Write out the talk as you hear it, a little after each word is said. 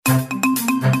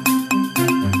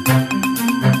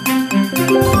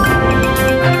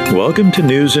welcome to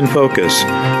News in Focus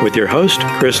with your host,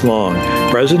 Chris Long,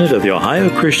 President of the Ohio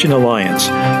Christian Alliance.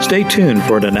 Stay tuned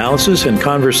for an analysis and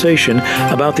conversation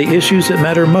about the issues that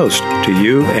matter most to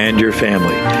you and your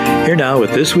family. Here now with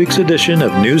this week's edition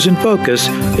of News in Focus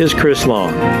is Chris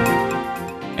Long.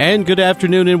 And good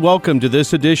afternoon and welcome to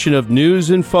this edition of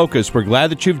News in Focus. We're glad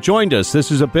that you've joined us. This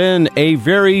has been a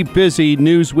very busy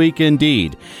news week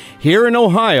indeed. Here in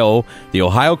Ohio, the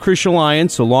Ohio Christian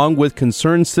Alliance, along with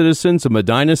concerned citizens of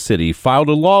Medina City, filed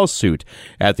a lawsuit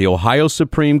at the Ohio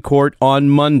Supreme Court on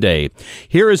Monday.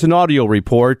 Here is an audio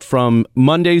report from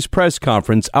Monday's press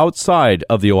conference outside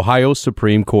of the Ohio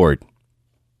Supreme Court.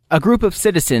 A group of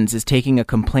citizens is taking a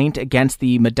complaint against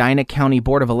the Medina County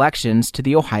Board of Elections to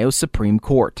the Ohio Supreme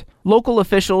Court. Local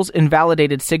officials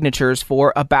invalidated signatures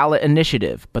for a ballot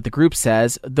initiative, but the group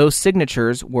says those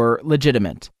signatures were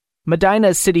legitimate.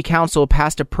 Medina's City Council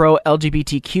passed a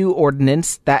pro-LGBTQ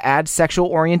ordinance that adds sexual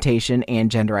orientation and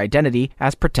gender identity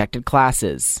as protected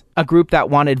classes. A group that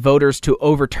wanted voters to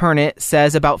overturn it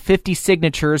says about 50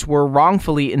 signatures were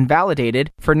wrongfully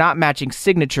invalidated for not matching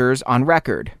signatures on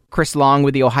record. Chris Long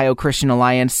with the Ohio Christian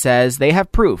Alliance says they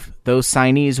have proof those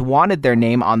signees wanted their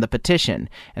name on the petition,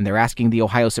 and they're asking the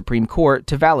Ohio Supreme Court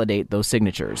to validate those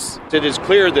signatures. It is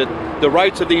clear that the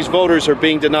rights of these voters are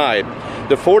being denied.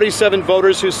 The 47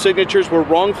 voters whose signatures were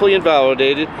wrongfully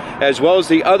invalidated, as well as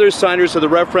the other signers of the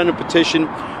referendum petition,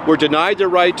 were denied their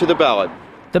right to the ballot.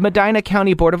 The Medina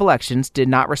County Board of Elections did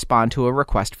not respond to a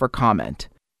request for comment.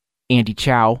 Andy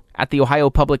Chow at the Ohio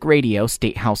Public Radio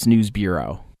State House News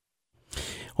Bureau.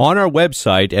 On our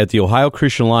website at the Ohio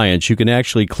Christian Alliance, you can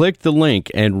actually click the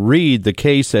link and read the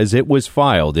case as it was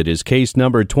filed. It is case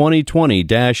number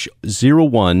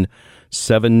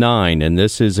 2020-0179, and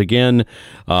this is, again,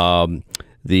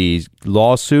 the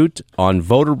lawsuit on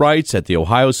voter rights at the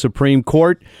Ohio Supreme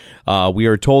Court. We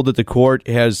are told that the court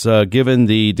has given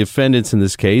the defendants in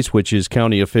this case, which is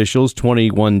county officials,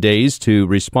 21 days to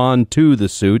respond to the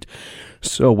suit.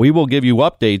 So we will give you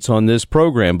updates on this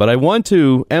program. But I want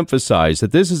to emphasize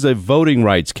that this is a voting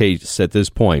rights case at this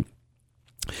point.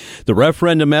 The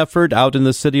referendum effort out in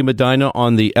the city of Medina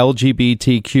on the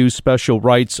LGBTQ special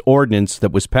rights ordinance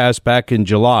that was passed back in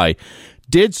July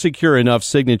did secure enough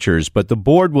signatures, but the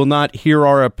board will not hear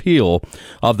our appeal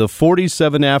of the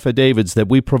 47 affidavits that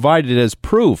we provided as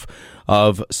proof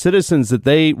of citizens that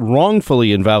they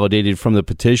wrongfully invalidated from the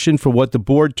petition for what the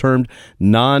board termed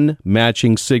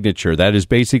non-matching signature. That is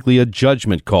basically a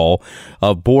judgment call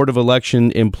of Board of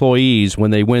Election employees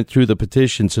when they went through the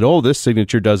petition and said, oh, this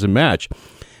signature doesn't match.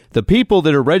 The people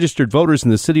that are registered voters in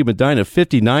the city of Medina,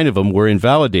 59 of them were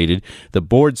invalidated. The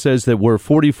board says that we're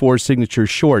 44 signatures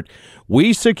short.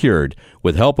 We secured,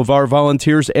 with help of our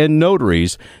volunteers and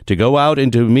notaries, to go out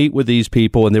and to meet with these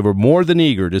people, and they were more than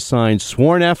eager to sign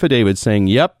sworn affidavits saying,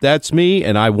 yep, that's me,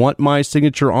 and I want my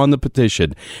signature on the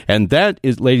petition. And that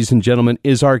is, ladies and gentlemen,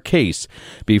 is our case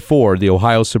before the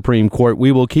Ohio Supreme Court.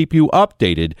 We will keep you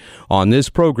updated on this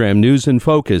program, News in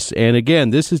Focus. And again,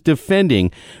 this is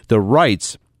defending the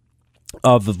rights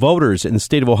of the voters in the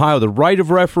state of Ohio, the right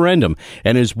of referendum.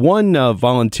 And as one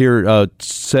volunteer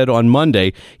said on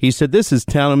Monday, he said this is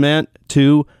tantamount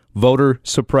to voter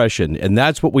suppression. And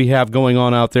that's what we have going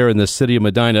on out there in the city of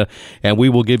Medina, and we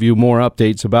will give you more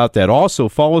updates about that. Also,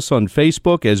 follow us on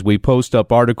Facebook as we post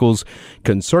up articles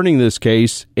concerning this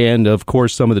case and, of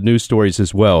course, some of the news stories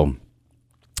as well.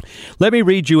 Let me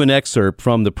read you an excerpt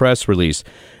from the press release.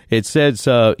 It says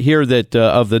here that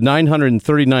of the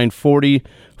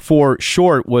 939.44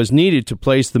 short was needed to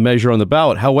place the measure on the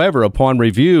ballot. However, upon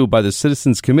review by the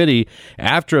Citizens Committee,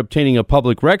 after obtaining a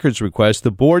public records request,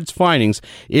 the board's findings,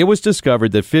 it was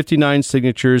discovered that 59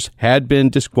 signatures had been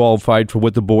disqualified for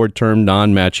what the board termed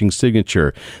non-matching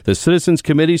signature. The Citizens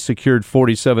Committee secured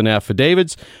 47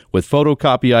 affidavits with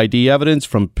photocopy ID evidence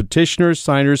from petitioners,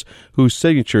 signers whose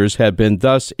signatures had been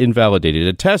thus invalidated,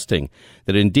 attesting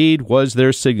that indeed was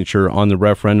their signature on the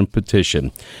referendum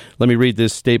petition. Let me read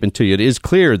this statement to you. It is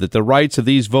clear that the rights of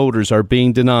these voters are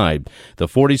being denied. The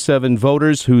 47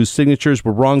 voters whose signatures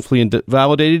were wrongfully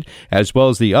invalidated, as well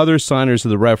as the other signers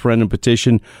of the referendum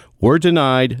petition, were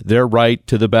denied their right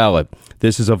to the ballot.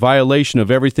 This is a violation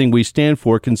of everything we stand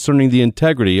for concerning the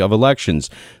integrity of elections.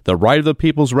 The right of the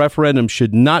people's referendum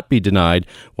should not be denied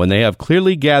when they have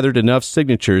clearly gathered enough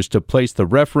signatures to place the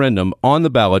referendum on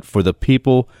the ballot for the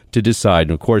people to decide.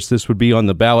 And of course, this would be on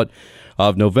the ballot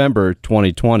of November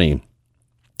 2020.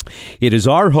 It is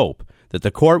our hope that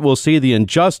the court will see the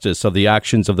injustice of the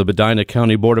actions of the Medina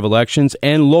County Board of Elections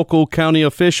and local county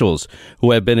officials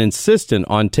who have been insistent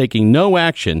on taking no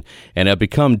action and have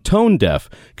become tone deaf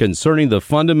concerning the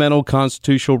fundamental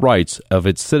constitutional rights of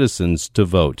its citizens to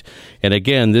vote. And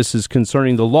again, this is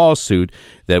concerning the lawsuit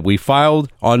that we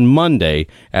filed on Monday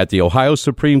at the Ohio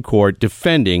Supreme Court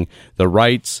defending the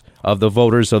rights of the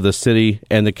voters of the city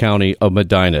and the county of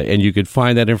Medina. And you could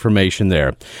find that information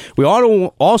there. We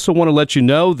also want to let you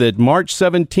know that March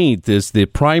 17th is the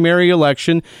primary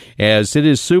election, as it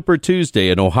is Super Tuesday,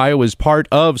 and Ohio is part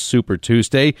of Super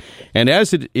Tuesday. And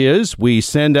as it is, we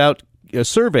send out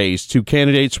surveys to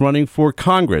candidates running for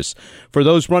Congress, for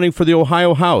those running for the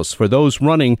Ohio House, for those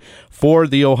running for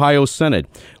the Ohio Senate.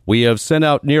 We have sent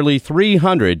out nearly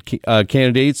 300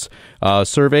 candidates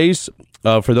surveys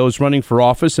for those running for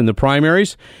office in the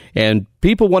primaries, and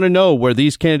people want to know where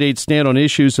these candidates stand on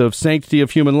issues of sanctity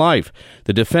of human life,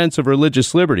 the defense of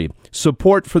religious liberty,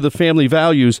 support for the family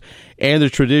values and the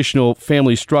traditional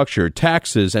family structure,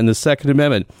 taxes and the Second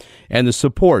Amendment, and the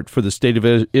support for the state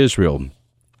of Israel.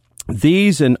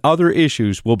 These and other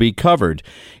issues will be covered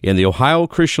in the Ohio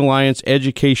Christian Alliance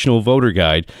Educational Voter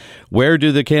Guide. Where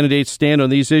do the candidates stand on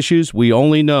these issues? We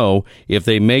only know if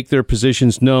they make their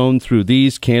positions known through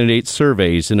these candidate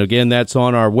surveys. And again, that's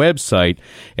on our website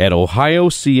at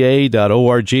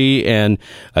ohioca.org. And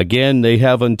again, they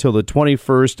have until the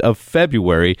 21st of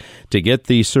February to get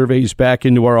these surveys back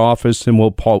into our office, and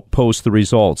we'll post the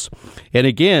results. And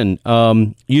again,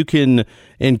 you can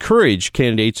encourage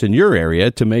candidates in your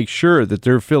area to make sure that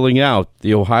they're filling out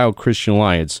the Ohio Christian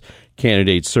Alliance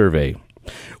candidate survey.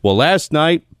 Well, last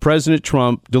night, President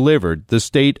Trump delivered the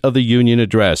State of the Union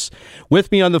address.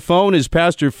 With me on the phone is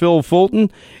Pastor Phil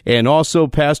Fulton and also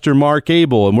Pastor Mark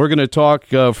Abel, and we're going to talk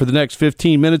for the next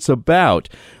 15 minutes about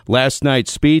last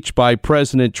night's speech by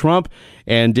President Trump.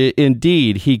 And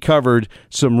indeed, he covered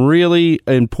some really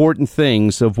important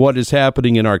things of what is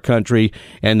happening in our country.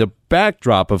 And the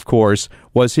backdrop, of course,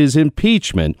 was his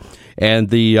impeachment and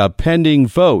the pending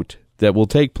vote that will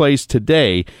take place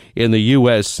today in the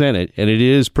U.S. Senate, and it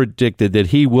is predicted that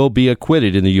he will be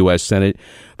acquitted in the U.S. Senate.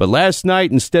 But last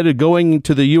night, instead of going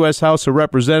to the U.S. House of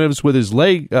Representatives with his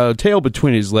tail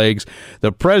between his legs,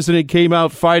 the president came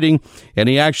out fighting, and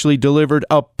he actually delivered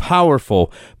a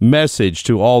powerful message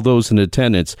to all those in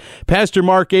attendance. Pastor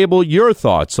Mark Abel, your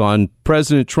thoughts on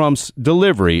President Trump's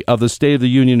delivery of the State of the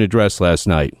Union address last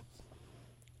night?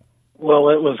 Well,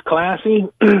 it was classy.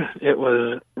 It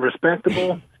was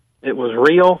respectable. It was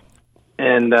real,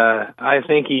 and I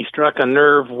think he struck a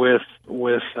nerve with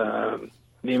the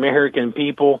American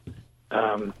people.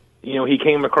 He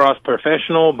came across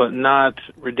professional, but not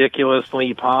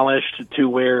ridiculously polished to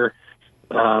where,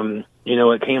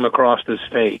 it came across as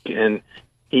fake. And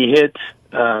he hit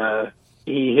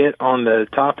on the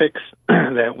topics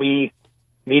that we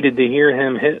needed to hear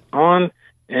him hit on,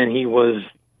 and he was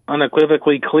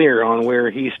unequivocally clear on where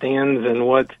he stands and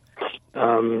what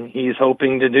he's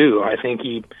hoping to do. I think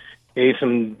he gave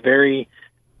some very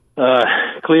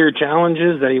clear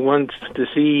challenges that he wants to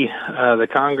see the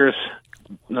Congress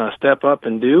step up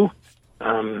and do.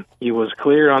 He was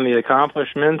clear on the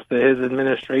accomplishments that his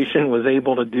administration was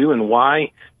able to do and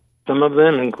why some of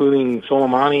them, including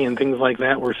Soleimani and things like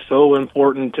that, were so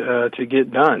important to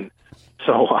get done.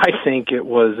 So I think it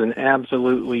was an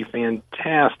absolutely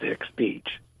fantastic speech.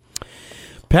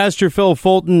 Pastor Phil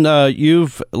Fulton,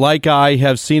 you've, like I,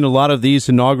 have seen a lot of these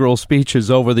inaugural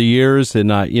speeches over the years, and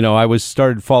I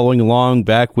started following along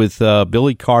back with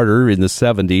Billy Carter in the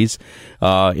 70s.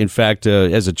 In fact,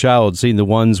 as a child, seen the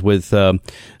ones with,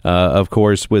 of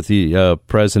course, with the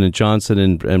President Johnson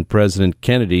and President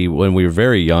Kennedy when we were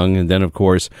very young, and then, of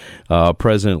course,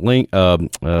 President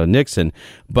Nixon.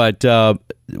 But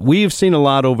we've seen a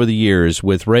lot over the years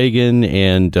with Reagan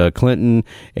and Clinton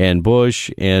and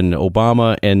Bush and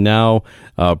Obama and now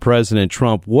President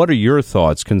Trump. What are your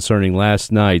thoughts concerning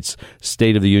last night's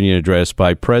State of the Union address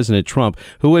by President Trump,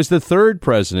 who is the third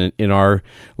president in our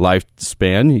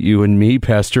lifespan, you and me,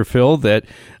 Pastor Phil, that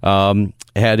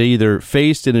had either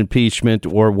faced an impeachment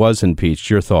or was impeached?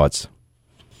 Your thoughts?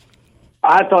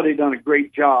 I thought he'd done a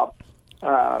great job.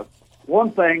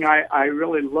 One thing I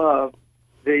really love,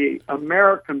 the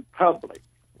American public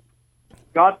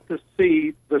got to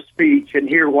see the speech and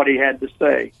hear what he had to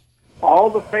say. All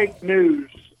the fake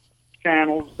news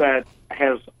channels that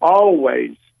has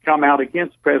always come out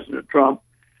against President Trump,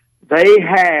 they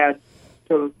had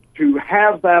to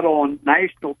have that on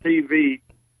national TV,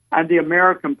 and the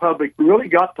American public really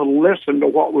got to listen to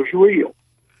what was real.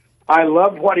 I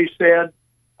loved what he said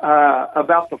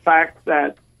about the fact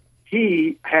that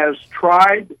he has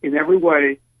tried in every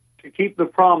way to keep the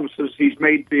promises he's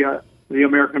made to the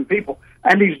American people.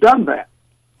 And he's done that.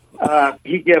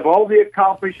 He gave all the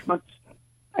accomplishments,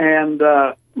 and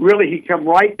really he come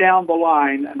right down the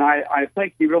line, and I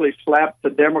think he really slapped the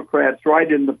Democrats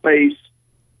right in the face.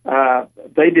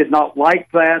 They did not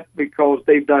like that because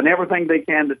they've done everything they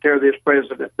can to tear this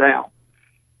president down.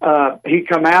 He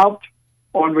come out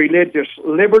on religious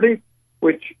liberty,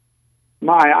 which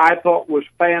I thought was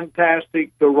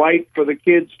fantastic. The right for the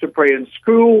kids to pray in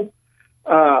school,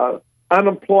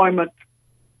 unemployment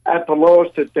at the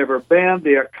lowest it's ever been.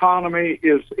 The economy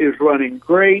is running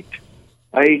great.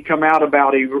 He come out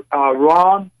about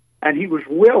Iran, and he was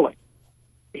willing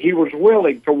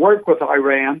to work with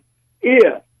Iran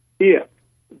if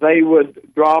they would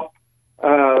drop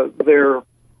their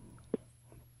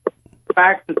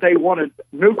fact that they wanted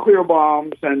nuclear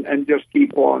bombs and just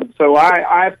keep on. So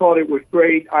I thought it was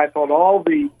great. I thought all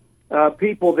the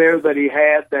people there that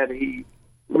he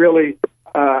really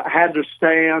had to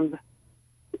stand.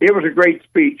 It was a great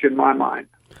speech in my mind.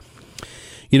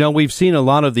 You know, we've seen a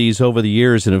lot of these over the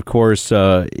years, and of course,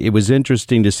 it was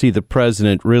interesting to see the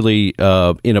president really,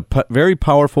 in a very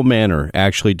powerful manner,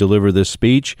 actually deliver this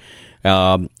speech.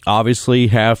 Obviously,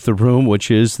 half the room, which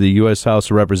is the U.S. House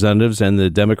of Representatives, and the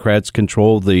Democrats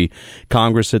control the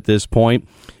Congress at this point.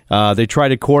 They try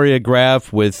to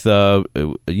choreograph with,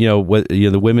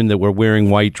 the women that were wearing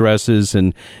white dresses,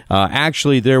 and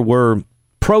actually there were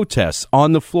protests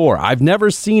on the floor. I've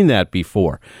never seen that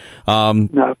before.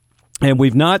 No. And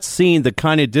we've not seen the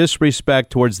kind of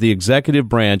disrespect towards the executive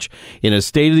branch in a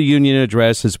State of the Union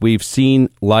address as we've seen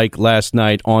like last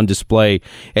night on display,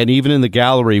 and even in the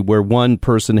gallery where one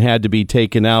person had to be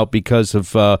taken out because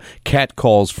of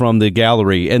catcalls from the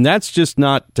gallery. And that's just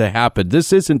not to happen.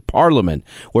 This isn't Parliament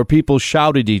where people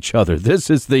shout at each other. This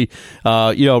is the,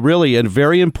 really a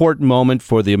very important moment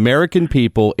for the American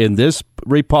people in this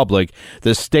republic,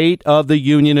 the State of the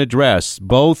Union address,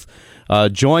 both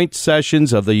joint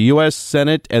sessions of the U.S.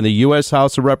 Senate and the U.S.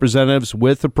 House of Representatives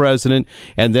with the president,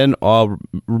 and then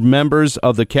members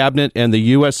of the cabinet and the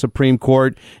U.S. Supreme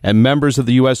Court and members of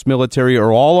the U.S. military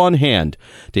are all on hand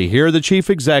to hear the chief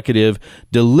executive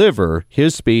deliver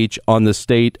his speech on the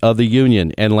State of the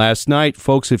Union. And last night,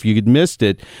 folks, if you had missed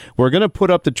it, we're going to put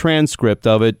up the transcript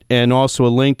of it and also a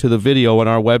link to the video on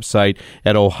our website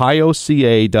at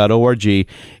ohioca.org. It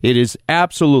is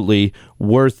absolutely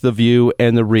worth the view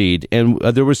and the read. And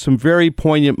there were some very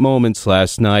poignant moments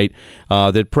last night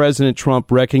that President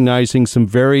Trump recognizing some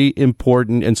very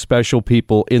important and special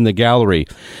people in the gallery.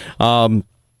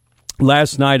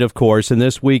 Last night, of course, and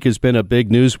this week has been a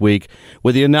big news week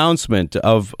with the announcement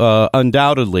of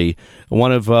undoubtedly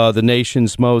one of the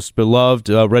nation's most beloved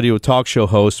radio talk show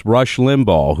hosts, Rush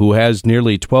Limbaugh, who has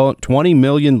nearly 20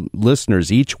 million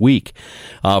listeners each week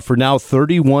for now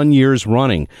 31 years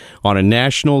running on a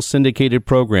national syndicated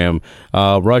program,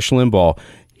 Rush Limbaugh.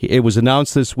 It was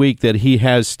announced this week that he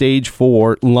has stage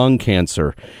 4 lung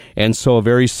cancer, and so a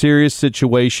very serious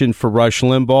situation for Rush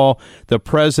Limbaugh. The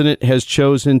president has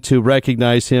chosen to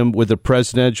recognize him with the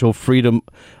Presidential Freedom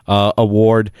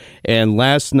Award, and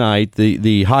last night,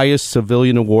 the highest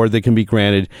civilian award that can be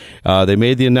granted, they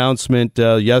made the announcement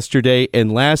yesterday,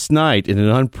 and last night, in an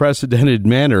unprecedented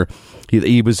manner,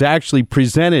 he was actually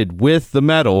presented with the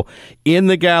medal in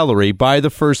the gallery by the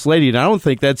First Lady, and I don't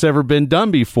think that's ever been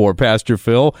done before, Pastor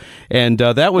Phil, and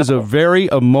that was a very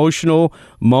emotional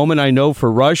moment, I know,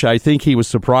 for Rush. I think he was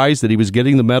surprised that he was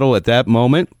getting the medal at that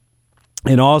moment.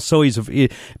 And also, he's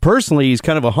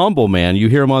kind of a humble man. You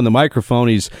hear him on the microphone,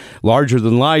 he's larger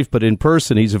than life, but in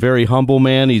person, he's a very humble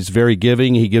man. He's very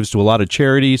giving. He gives to a lot of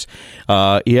charities.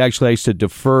 He actually likes to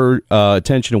defer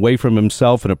attention away from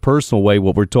himself in a personal way,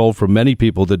 what we're told from many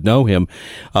people that know him.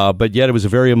 But yet, it was a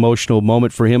very emotional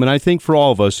moment for him. And I think for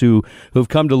all of us who've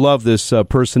come to love this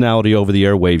personality over the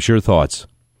airwaves, your thoughts?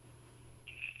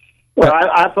 Well,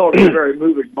 I thought it was a very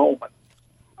moving moment.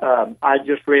 I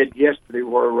just read yesterday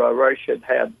where Rush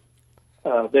had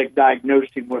they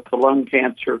diagnosed him with the lung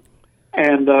cancer,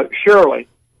 and surely,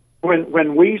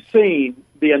 when we seen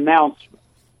the announcement,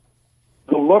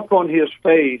 the look on his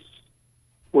face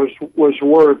was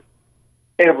worth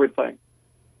everything.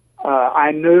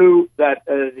 I knew that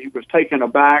he was taken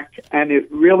aback, and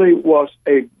it really was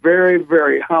a very,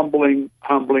 very humbling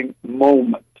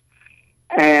moment.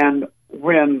 And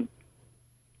when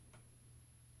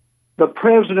the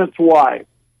president's wife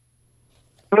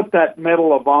put that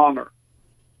Medal of Honor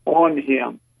on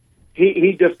him,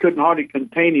 he just couldn't hardly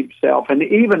contain himself. And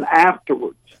even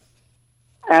afterwards,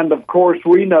 and of course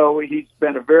we know he's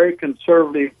been a very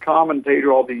conservative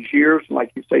commentator all these years, and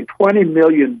like you say, 20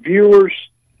 million viewers.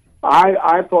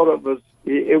 I thought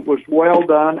it was well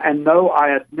done, and no, I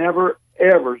had never,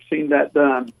 ever seen that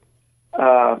done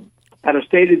at a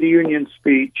State of the Union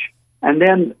speech, and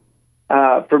then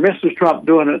for Mrs. Trump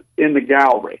doing it in the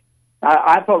gallery.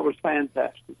 I thought it was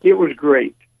fantastic. It was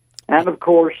great. And, of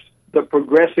course, the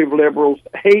progressive liberals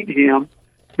hate him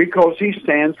because he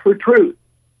stands for truth.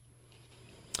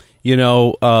 You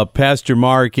know, Pastor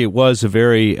Mark, it was a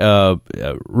very,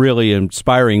 really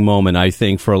inspiring moment, I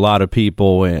think, for a lot of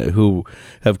people who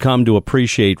have come to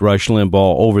appreciate Rush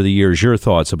Limbaugh over the years. Your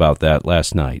thoughts about that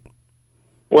last night?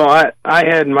 Well, I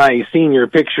had my senior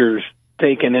pictures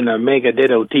taken in a Mega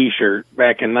Ditto T-shirt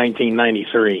back in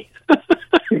 1993.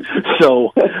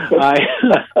 So I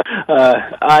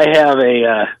have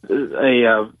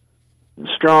a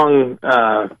strong,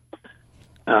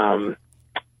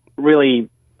 really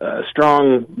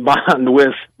strong bond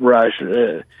with Rush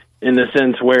in the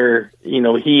sense where, you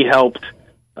know, he helped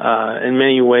in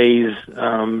many ways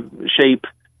shape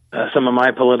some of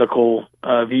my political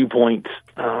viewpoints.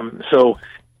 So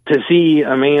to see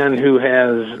a man who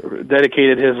has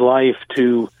dedicated his life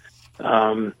to,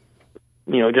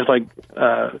 you know, just like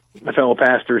my fellow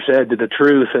pastor said, to the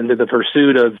truth and to the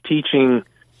pursuit of teaching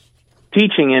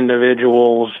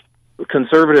individuals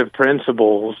conservative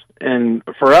principles. And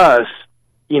for us,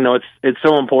 you know, it's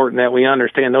so important that we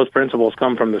understand those principles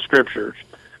come from the Scriptures.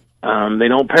 They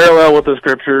don't parallel with the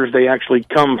Scriptures; they actually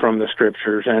come from the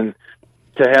Scriptures. And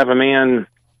to have a man,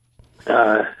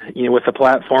 you know, with the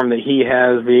platform that he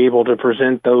has, be able to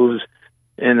present those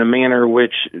in a manner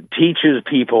which teaches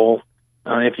people.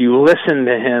 If you listen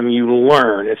to him, you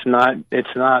learn. It's not.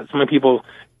 So many people,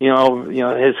 you know,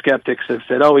 his skeptics have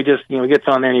said, "Oh, he just, you know, gets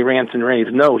on there and he rants and raves."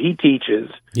 No, he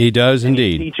teaches. He does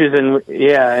indeed. He teaches,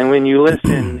 and when you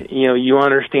listen, you know, you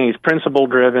understand he's principle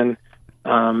driven,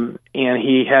 and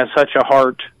he has such a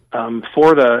heart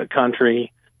for the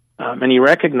country, and he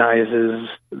recognizes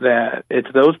that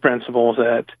it's those principles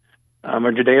that are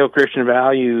Judeo-Christian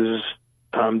values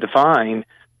defined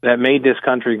that made this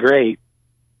country great.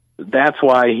 That's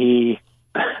why he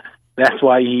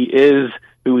is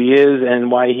who he is, and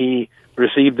why he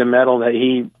received the medal that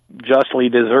he justly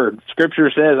deserved. Scripture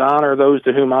says, "Honor those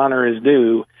to whom honor is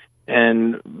due,"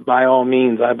 and by all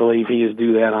means, I believe he is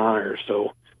due that honor.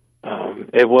 So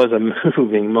it was a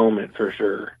moving moment for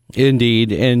sure.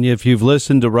 Indeed, and if you've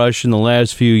listened to Rush in the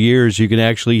last few years, you can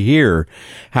actually hear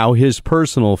how his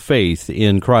personal faith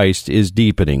in Christ is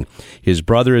deepening. His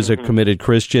brother is a committed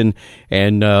Christian,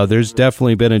 and there's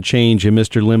definitely been a change in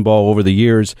Mr. Limbaugh over the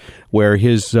years where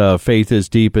his faith has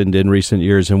deepened in recent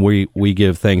years, and we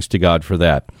give thanks to God for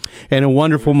that. And a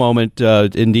wonderful moment,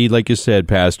 indeed, like you said,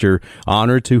 Pastor,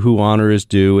 honor to who honor is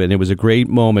due, and it was a great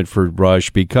moment for Rush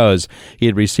because he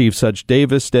had received such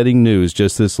devastating news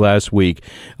just this last week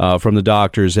from the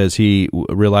doctors as he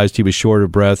realized he was short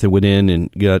of breath and went in and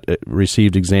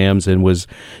received exams and was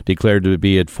declared to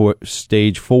be at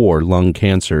stage 4 lung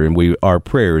cancer. And our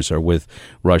prayers are with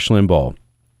Rush Limbaugh.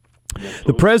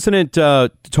 The president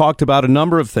talked about a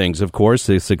number of things, of course,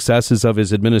 the successes of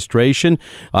his administration.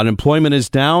 Unemployment is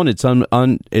down.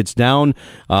 It's down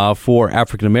for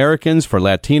African Americans, for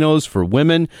Latinos, for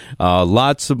women.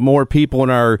 Lots of more people in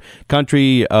our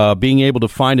country being able to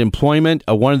find employment.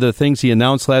 One of the things he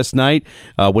announced last night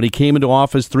when he came into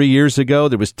office 3 years ago,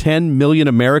 there was 10 million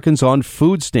Americans on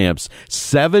food stamps.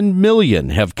 7 million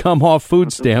have come off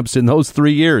food stamps in those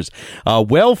 3 years.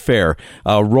 Welfare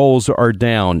rolls are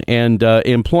down, and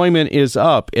employment is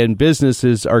up, and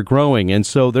businesses are growing, and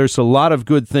so there's a lot of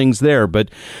good things there. But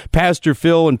Pastor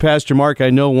Phil and Pastor Mark,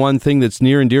 I know one thing that's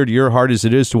near and dear to your heart as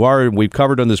it is to our, and we've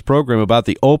covered on this program about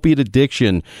the opiate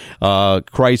addiction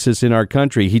crisis in our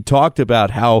country. He talked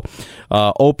about how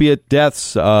opiate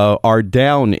deaths are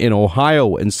down in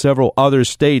Ohio and several other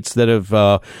states that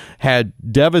have had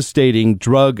devastating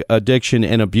drug addiction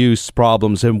and abuse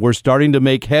problems, and we're starting to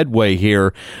make headway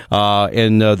here.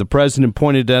 And the president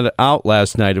pointed that out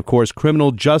last night. Of course,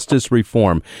 criminal justice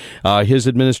reform. His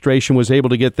administration was able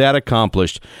to get that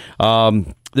accomplished.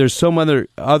 There's so many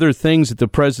other things that the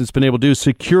president's been able to do.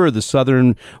 Secure the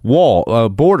southern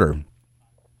border.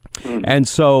 And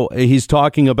so he's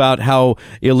talking about how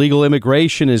illegal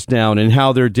immigration is down and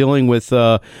how they're dealing with,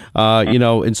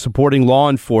 and supporting law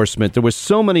enforcement. There was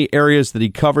so many areas that he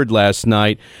covered last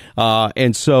night.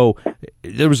 And so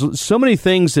there was so many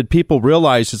things that people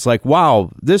realized. It's like,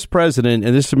 wow, this president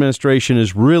and this administration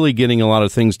is really getting a lot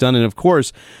of things done. And of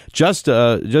course, just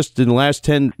in the last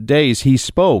 10 days, he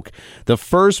spoke the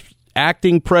first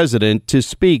acting president to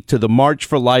speak to the March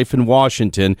for Life in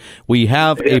Washington. We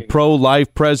have a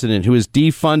pro-life president who has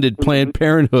defunded Planned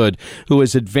Parenthood, who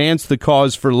has advanced the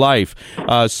cause for life.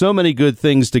 So many good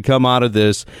things to come out of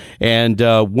this. And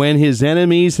when his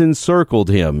enemies encircled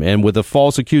him and with the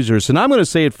false accusers, and I'm going to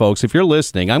say it, folks, if you're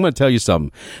listening, I'm going to tell you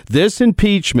something. This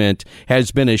impeachment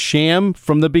has been a sham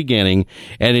from the beginning,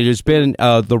 and it has been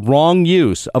the wrong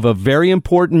use of a very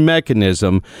important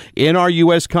mechanism in our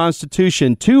U.S.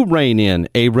 Constitution to rein in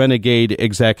a renegade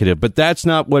executive. But that's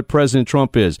not what President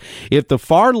Trump is. If the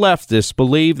far leftists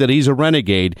believe that he's a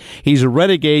renegade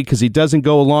because he doesn't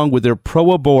go along with their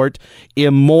pro-abort,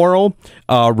 immoral,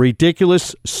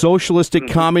 ridiculous, socialistic,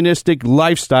 communistic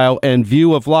lifestyle and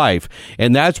view of life.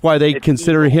 And that's why they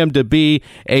consider him to be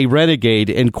a renegade.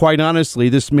 And quite honestly,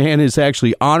 this man has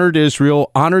actually honored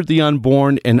Israel, honored the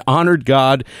unborn, and honored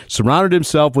God, surrounded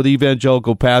himself with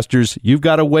evangelical pastors. You've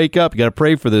got to wake up. You got to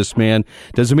pray for this man.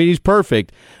 Doesn't mean he's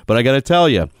perfect, but I got to tell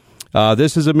you,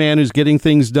 this is a man who's getting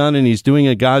things done, and he's doing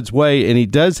it God's way, and he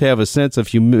does have a sense of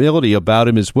humility about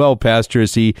him as well, Pastor,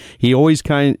 as he always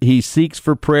he seeks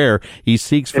for prayer. He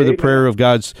seeks for the prayer of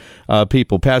God's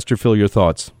people. Pastor Phil, your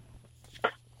thoughts?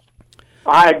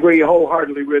 I agree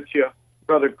wholeheartedly with you,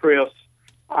 Brother Chris.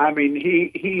 I mean,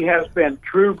 he has been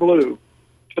true blue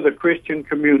to the Christian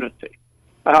community.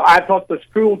 I thought the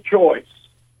school choice,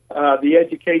 the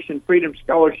Education Freedom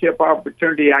Scholarship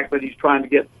Opportunity Act that he's trying to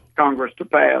get Congress to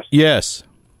pass. Yes,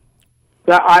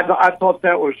 I thought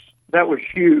that was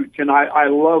huge, and I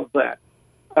love that.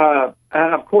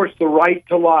 And of course, the right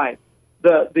to life,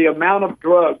 the amount of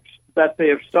drugs that they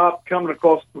have stopped coming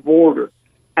across the border,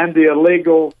 and the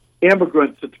illegal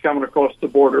immigrants that's coming across the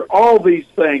border. All these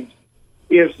things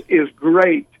is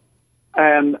great,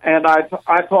 and I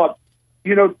thought,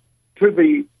 to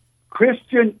the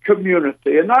Christian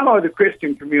community, and not only the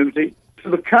Christian community, to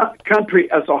the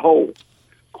country as a whole.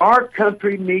 Our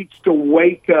country needs to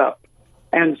wake up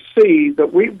and see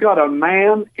that we've got a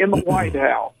man in the White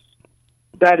House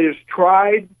that has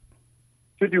tried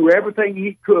to do everything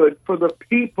he could for the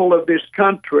people of this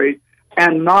country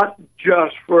and not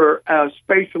just for a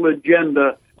spatial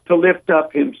agenda to lift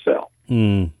up himself.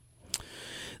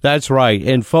 That's right.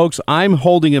 And folks, I'm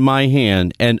holding in my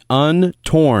hand an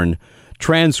untorn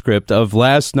transcript of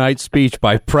last night's speech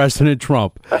by President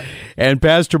Trump. And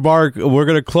Pastor Mark, we're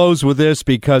going to close with this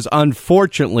because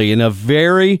unfortunately, in a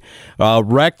very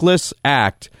reckless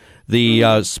act,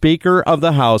 the Speaker of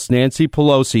the House, Nancy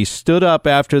Pelosi, stood up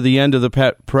after the end of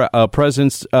the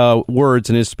president's words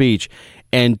in his speech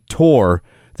and tore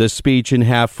the speech in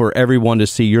half for everyone to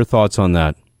see. Your thoughts on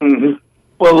that? Mm-hmm.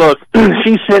 Well, look,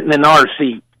 she's sitting in our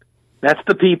seat. That's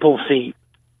the people's seat.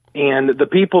 And the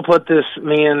people put this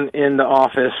man in the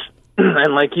office,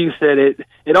 and like you said,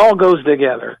 it all goes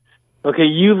together. Okay,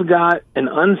 you've got an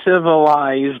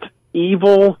uncivilized,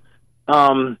 evil,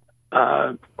 and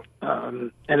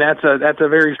that's a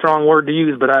very strong word to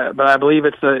use, but I believe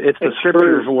it's the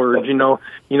Scripture's word.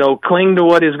 Cling to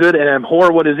what is good and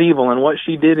abhor what is evil. And what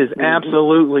she did is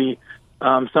absolutely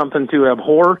something to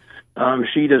abhor.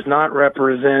 She does not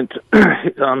represent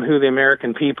who the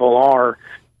American people are.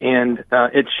 And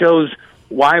it shows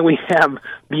why we have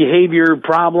behavior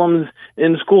problems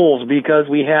in schools, because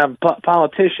we have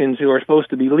politicians who are supposed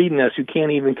to be leading us who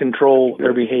can't even control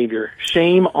their behavior.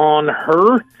 Shame on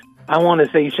her. I want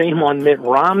to say shame on Mitt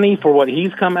Romney for what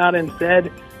he's come out and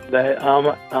said, that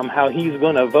how he's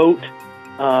going to vote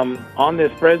on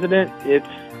this president.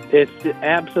 It's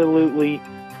absolutely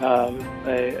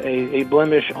a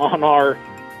blemish on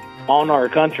our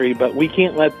country, but we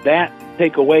can't let that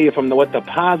take away from what the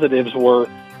positives were,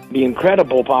 the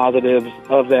incredible positives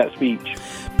of that speech.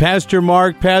 Pastor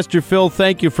Mark, Pastor Phil,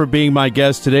 thank you for being my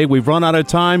guest today. We've run out of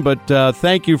time, but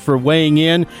thank you for weighing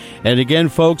in. And again,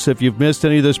 folks, if you've missed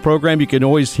any of this program, you can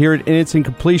always hear it in its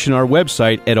completion on our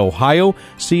website at ohioca.org.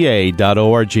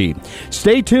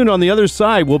 Stay tuned. On the other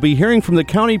side, we'll be hearing from the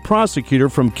county prosecutor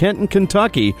from Kenton,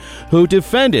 Kentucky, who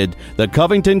defended the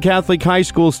Covington Catholic High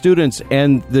School students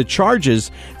and the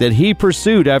charges that he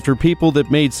pursued after people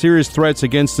that made serious threats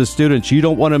against the students. You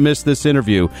don't want to miss this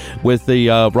interview with the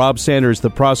Rob Sanders, the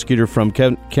prosecutor from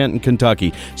Kenton,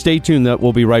 Kentucky. Stay tuned. That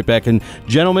we'll be right back. And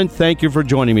gentlemen, thank you for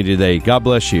joining me today. God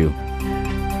bless you.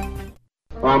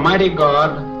 Almighty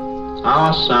God,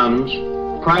 our sons,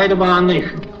 pride of our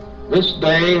nation, this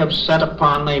day have set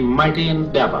upon a mighty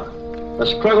endeavor, a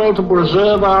struggle to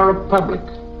preserve our republic,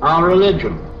 our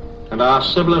religion, and our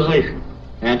civilization,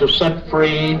 and to set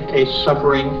free a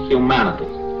suffering humanity.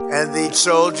 And the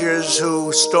soldiers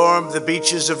who stormed the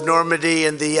beaches of Normandy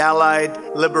in the Allied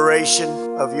liberation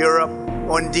of Europe.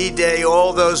 On D-Day,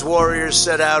 all those warriors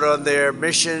set out on their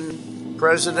mission,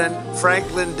 President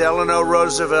Franklin Delano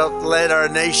Roosevelt led our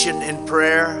nation in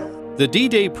prayer. The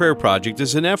D-Day Prayer Project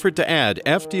is an effort to add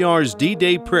FDR's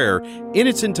D-Day prayer in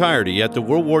its entirety at the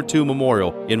World War II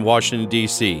Memorial in Washington,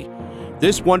 D.C.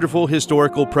 This wonderful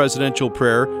historical presidential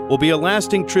prayer will be a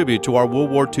lasting tribute to our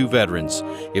World War II veterans.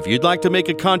 If you'd like to make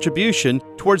a contribution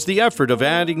towards the effort of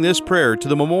adding this prayer to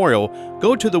the memorial,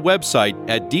 go to the website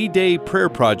at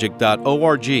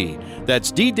ddayprayerproject.org.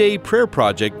 That's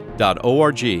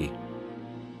ddayprayerproject.org.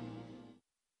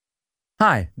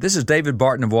 Hi, this is David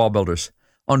Barton of Wall Builders.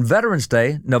 On Veterans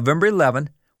Day, November 11,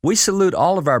 we salute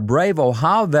all of our brave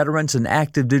Ohio veterans and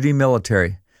active duty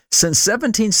military. Since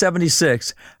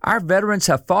 1776, our veterans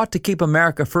have fought to keep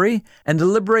America free and to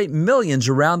liberate millions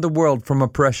around the world from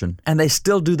oppression, and they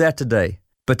still do that today.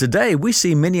 But today, we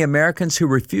see many Americans who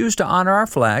refuse to honor our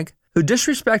flag, who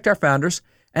disrespect our founders,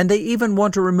 and they even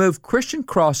want to remove Christian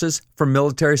crosses from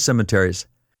military cemeteries.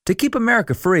 To keep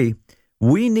America free,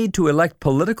 we need to elect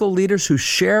political leaders who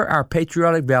share our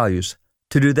patriotic values.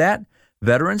 To do that,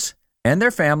 veterans and their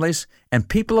families and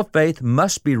people of faith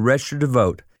must be registered to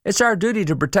vote. It's our duty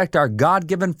to protect our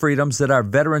God-given freedoms that our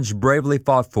veterans bravely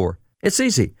fought for. It's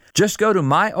easy. Just go to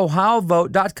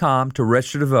myohiovote.com to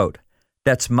register to vote.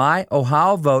 That's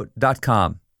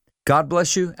myohiovote.com. God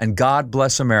bless you, and God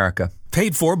bless America.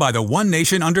 Paid for by the One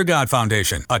Nation Under God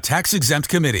Foundation, a tax-exempt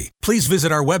committee. Please visit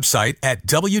our website at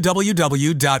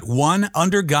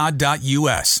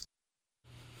www.oneundergod.us.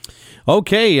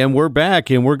 Okay, and we're back,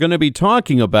 and we're going to be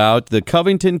talking about the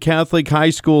Covington Catholic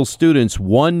High School students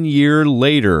 1 year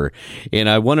later. And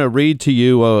I want to read to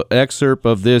you an excerpt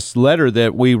of this letter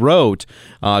that we wrote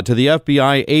to the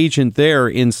FBI agent there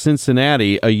in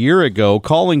Cincinnati a year ago,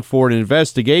 calling for an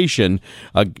investigation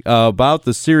about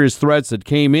the serious threats that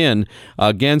came in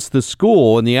against the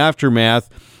school in the aftermath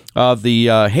of the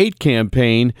hate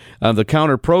campaign, the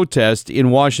counter-protest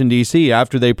in Washington, D.C.,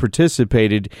 after they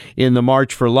participated in the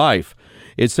March for Life.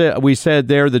 We said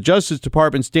there, the Justice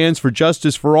Department stands for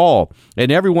justice for all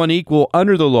and everyone equal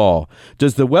under the law.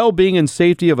 Does the well-being and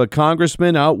safety of a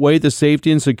congressman outweigh the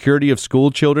safety and security of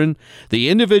school children? The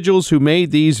individuals who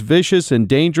made these vicious and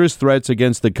dangerous threats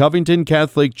against the Covington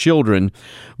Catholic children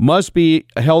must be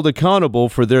held accountable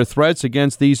for their threats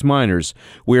against these minors.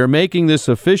 We are making this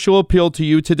official appeal to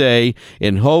you today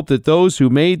in hope that those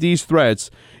who made these threats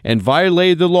and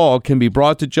violated the law can be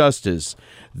brought to justice.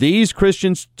 These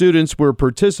Christian students were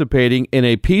participating in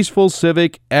a peaceful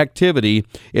civic activity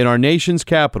in our nation's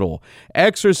capital,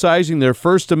 exercising their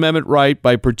First Amendment right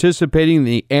by participating in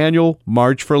the annual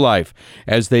March for Life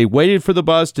as they waited for the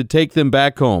bus to take them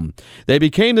back home. They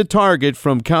became the target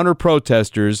from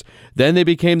counter-protesters. Then they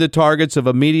became the targets of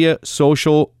a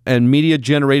social and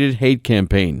media-generated hate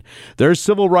campaign. Their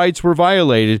civil rights were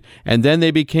violated, and then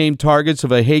they became targets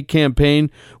of a hate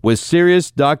campaign with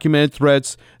serious documented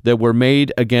threats that were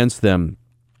made against them.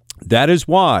 That is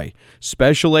why,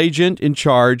 Special Agent in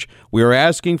charge, we are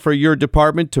asking for your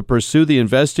department to pursue the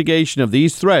investigation of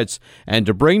these threats and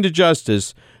to bring to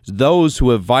justice those who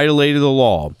have violated the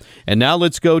law. And now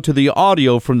let's go to the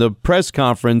audio from the press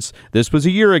conference. This was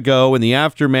a year ago in the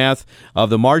aftermath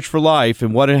of the March for Life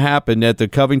and what had happened at the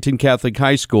Covington Catholic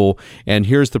High School. And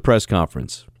here's the press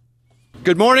conference.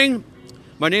 Good morning.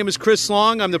 My name is Chris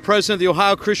Long. I'm the president of the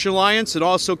Ohio Christian Alliance and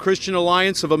also Christian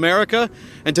Alliance of America.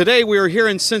 And today we are here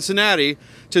in Cincinnati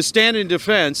to stand in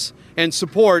defense and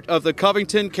support of the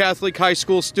Covington Catholic High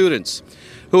School students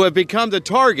who have become the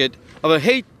target of a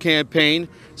hate campaign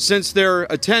since their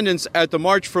attendance at the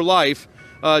March for Life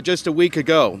just a week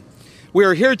ago. We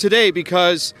are here today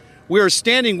because we are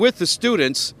standing with the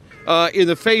students in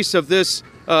the face of this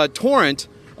torrent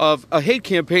of a hate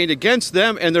campaign against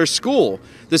them and their school.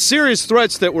 The serious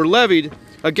threats that were levied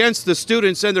against the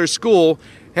students and their school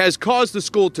has caused the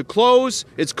school to close.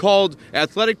 It's called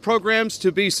athletic programs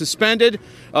to be suspended.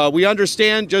 We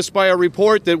understand just by a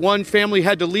report that one family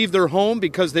had to leave their home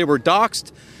because they were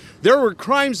doxxed. There were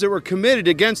crimes that were committed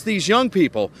against these young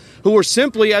people who were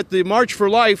simply at the March for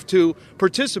Life to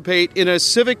participate in a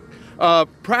civic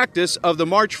practice of the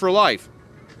March for Life.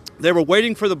 They were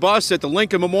waiting for the bus at the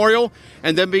Lincoln Memorial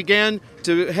and then began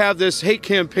to have this hate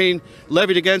campaign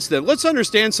levied against them. Let's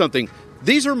understand something.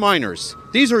 These are minors.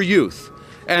 These are youth.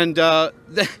 And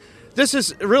this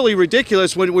is really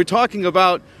ridiculous when we're talking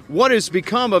about what has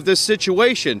become of this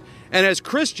situation. And as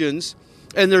Christians,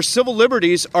 and their civil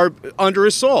liberties are under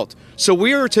assault. So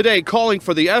we are today calling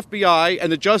for the FBI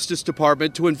and the Justice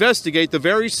Department to investigate the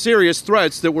very serious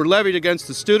threats that were levied against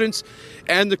the students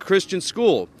and the Christian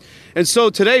school. And so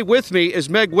today with me is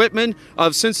Meg Whitman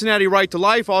of Cincinnati Right to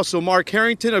Life, also Mark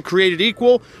Harrington of Created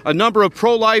Equal, a number of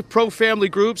pro-life, pro-family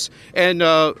groups, and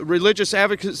religious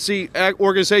advocacy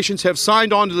organizations have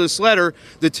signed on to this letter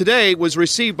that today was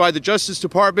received by the Justice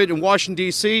Department in Washington,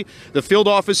 D.C., the field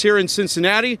office here in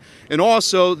Cincinnati, and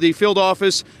also the field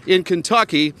office in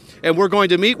Kentucky. And we're going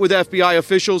to meet with FBI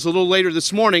officials a little later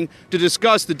this morning to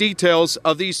discuss the details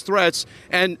of these threats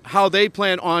and how they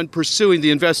plan on pursuing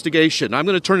the investigation. I'm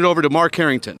going to turn it over to Mark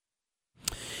Harrington.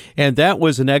 And that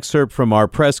was an excerpt from our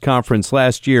press conference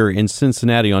last year in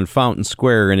Cincinnati on Fountain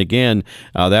Square. And again,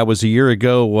 that was a year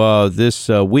ago this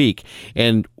week.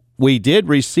 And we did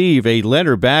receive a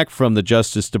letter back from the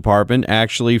Justice Department,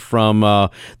 actually from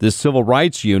the Civil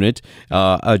Rights Unit,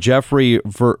 Jeffrey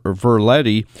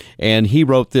Verletti, and he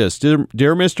wrote this. Dear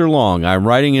Mr. Long, I'm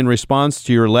writing in response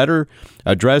to your letter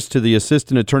addressed to the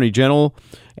Assistant Attorney General,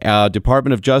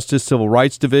 Department of Justice Civil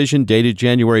Rights Division, dated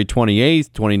January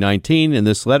 28th, 2019. In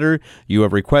this letter, you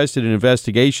have requested an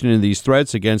investigation into these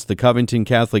threats against the Covington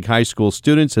Catholic High School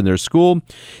students and their school.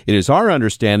 It is our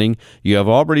understanding you have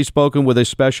already spoken with a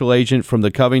special agent from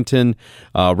the Covington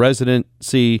resident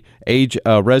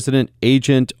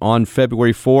agent on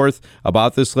February 4th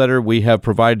about this letter. We have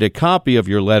provided a copy of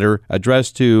your letter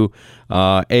addressed to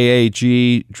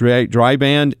AAG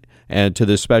Dryband and to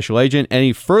the special agent.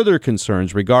 Any further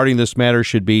concerns regarding this matter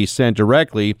should be sent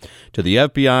directly to the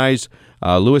FBI's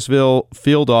Louisville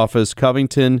Field Office,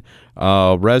 Covington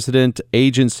Resident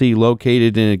Agency,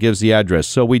 located, and it gives the address.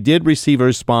 So we did receive a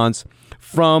response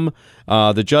from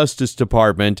the Justice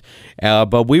Department,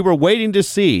 but we were waiting to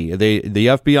see. The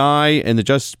FBI and the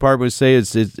Justice Department say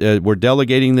we're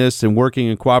delegating this and working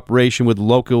in cooperation with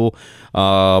local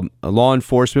law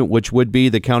enforcement, which would be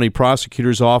the county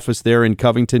prosecutor's office there in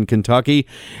Covington, Kentucky.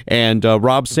 And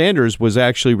Rob Sanders was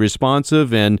actually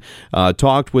responsive and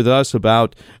talked with us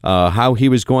about how he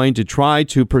was going to try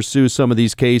to pursue some of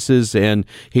these cases, and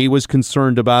he was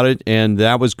concerned about it, and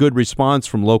that was good response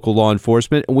from local law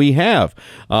enforcement. We have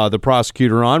the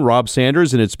prosecutor on, Rob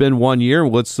Sanders, and it's been 1 year.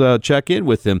 Let's check in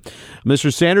with him.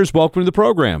 Mr. Sanders, welcome to the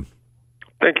program.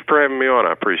 Thank you for having me on.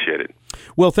 I appreciate it.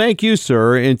 Well, thank you,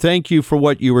 sir, and thank you for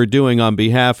what you were doing on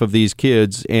behalf of these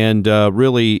kids and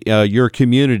really your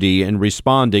community and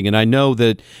responding. And I know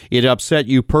that it upset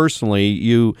you personally.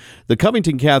 The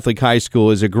Covington Catholic High School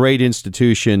is a great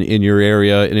institution in your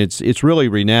area, and it's really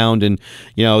renowned. And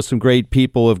some great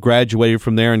people have graduated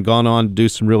from there and gone on to do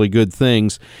some really good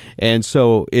things. And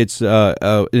so it's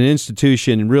an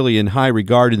institution really in high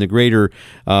regard in the greater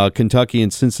Kentucky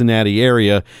and Cincinnati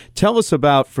area. Tell us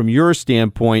about, from your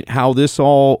standpoint, how this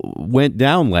all went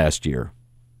down last year.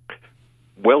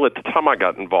 Well, at the time I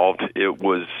got involved, it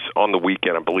was on the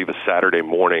weekend, I believe a Saturday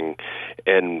morning,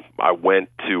 and I went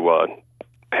to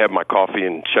have my coffee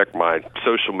and check my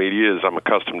social media, as I'm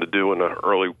accustomed to do in the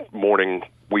early morning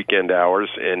weekend hours,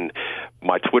 and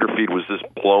my Twitter feed was just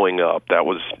blowing up. That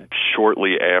was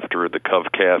shortly after the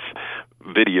CovCath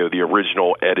video, the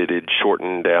original edited,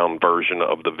 shortened down version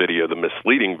of the video, the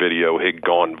misleading video, had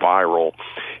gone viral,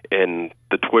 and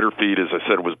the Twitter feed, as I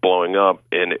said, was blowing up,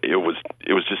 and it was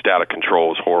just out of control.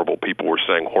 It was horrible. People were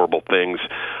saying horrible things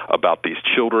about these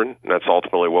children, and that's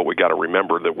ultimately what we got to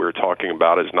remember, that we're talking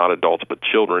about is not adults but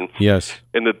children. Yes.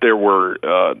 And that there were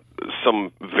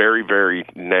some very, very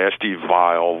nasty,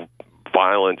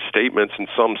 violent statements, and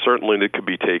some certainly that could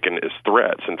be taken as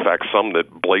threats. In fact, some that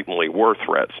blatantly were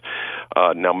threats.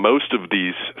 Now, most of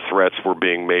these threats were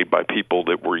being made by people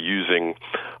that were using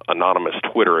anonymous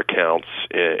Twitter accounts,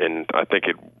 and I think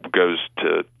it goes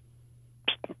to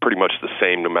pretty much the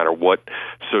same no matter what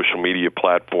social media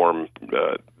platform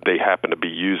they happen to be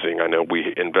using. I know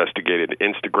we investigated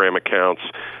Instagram accounts,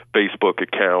 Facebook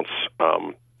accounts,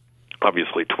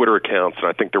 obviously Twitter accounts, and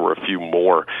I think there were a few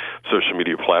more social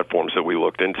media platforms that we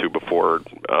looked into before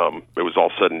it was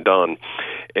all said and done.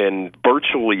 And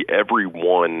virtually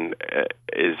everyone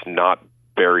is not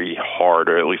very hard,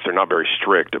 or at least they're not very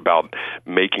strict about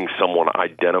making someone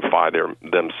identify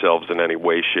themselves in any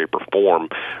way, shape, or form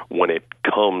when it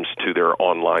comes to their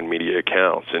online media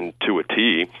accounts. And to a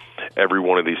T, every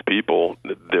one of these people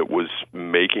that was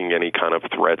making any kind of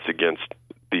threats against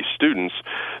these students,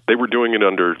 they were doing it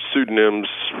under pseudonyms,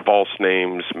 false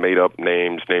names, made-up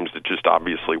names that just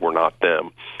obviously were not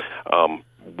them.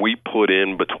 We put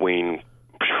in between,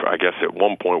 I guess at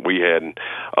one point we had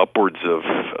upwards of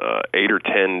 8 or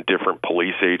 10 different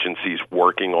police agencies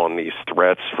working on these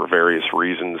threats for various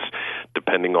reasons,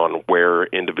 depending on where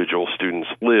individual students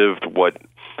lived, what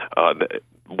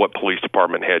police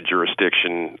department had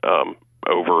jurisdiction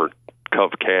over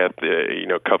Covcat.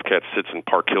 Covcat sits in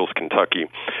Park Hills, Kentucky,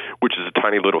 which is a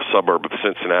tiny little suburb of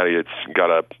Cincinnati. It's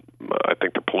got I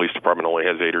think the police department only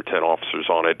has 8 or 10 officers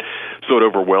on it, so it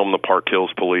overwhelmed the Park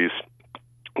Hills police.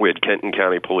 We had Kenton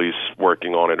County Police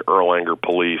working on it, Erlanger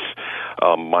Police,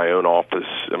 my own office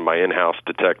and my in-house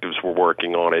detectives were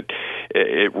working on it.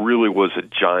 It really was a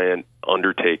giant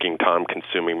undertaking,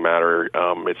 time-consuming matter.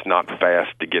 It's not fast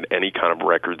to get any kind of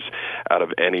records out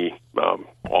of any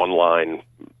online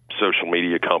social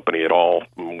media company at all.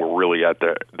 We're really at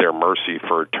their mercy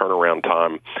for turnaround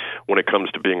time when it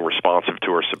comes to being responsive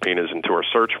to our subpoenas and to our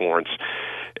search warrants.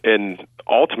 And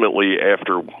ultimately,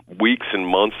 after weeks and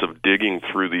months of digging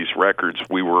through these records,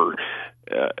 we were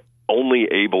only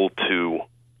able to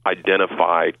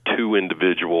identify 2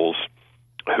 individuals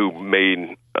who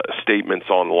made statements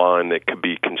online that could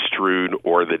be construed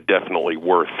or that definitely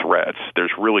were threats.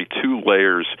 There's really 2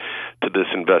 layers to this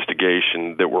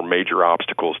investigation that were major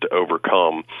obstacles to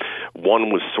overcome.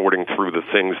 One was sorting through the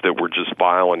things that were just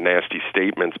vile and nasty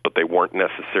statements, but they weren't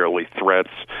necessarily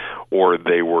threats, or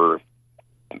they were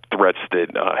threats that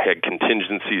had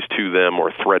contingencies to them,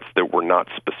 or threats that were not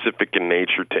specific in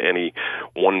nature to any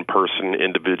one person,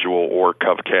 individual, or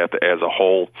Covcat as a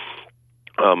whole.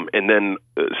 And then,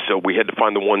 so we had to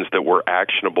find the ones that were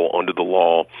actionable under the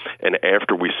law, and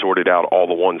after we sorted out all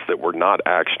the ones that were not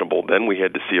actionable, then we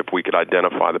had to see if we could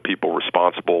identify the people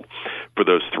responsible for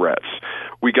those threats.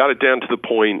 We got it down to the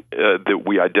point that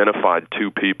we identified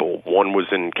 2 people. One was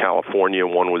in California,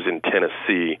 one was in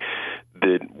Tennessee,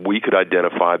 that we could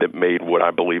identify that made what I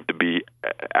believe to be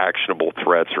actionable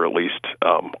threats, or at least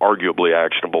arguably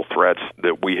actionable threats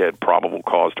that we had probable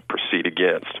cause to proceed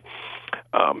against.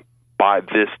 By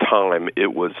this time,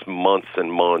 it was months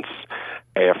and months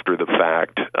after the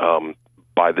fact.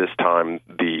 By this time,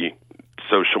 the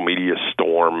social media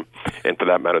storm, and for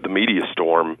that matter, the media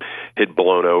storm, had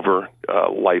blown over.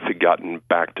 Life had gotten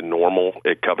back to normal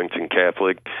at Covington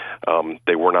Catholic.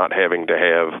 They were not having to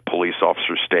have police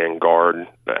officers stand guard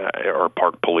or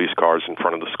park police cars in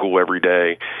front of the school every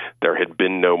day. There had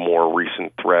been no more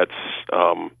recent threats.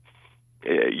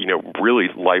 Really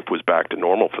life was back to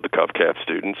normal for the Covcat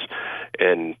students,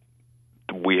 and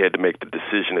we had to make the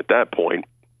decision at that point,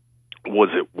 was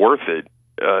it worth it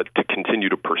to continue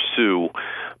to pursue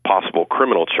possible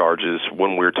criminal charges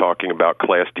when we're talking about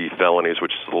Class D felonies,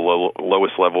 which is the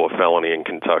lowest level of felony in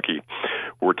Kentucky.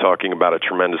 We're talking about a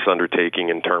tremendous undertaking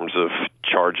in terms of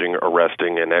charging,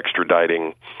 arresting, and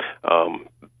extraditing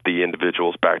the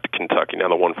individuals back to Kentucky. Now,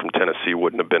 the one from Tennessee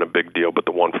wouldn't have been a big deal, but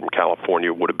the one from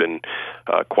California would have been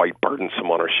quite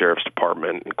burdensome on our sheriff's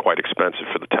department and quite expensive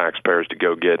for the taxpayers to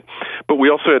go get. But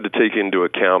we also had to take into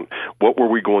account, what were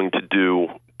we going to do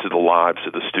to the lives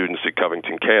of the students at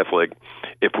Covington Catholic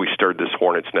if we stirred this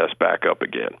hornet's nest back up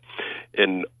again?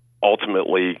 And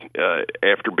ultimately,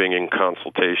 after being in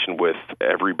consultation with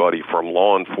everybody from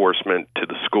law enforcement to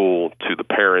the school to the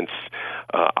parents,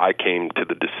 I came to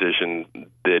the decision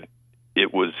that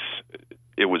it was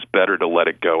better to let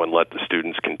it go and let the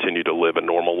students continue to live a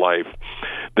normal life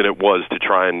than it was to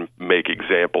try and make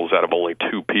examples out of only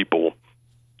 2 people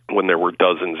when there were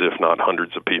dozens, if not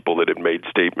hundreds of people that had made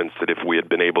statements that if we had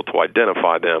been able to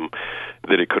identify them,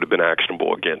 that it could have been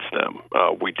actionable against them.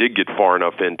 We did get far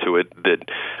enough into it that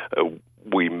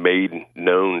we made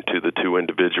known to the 2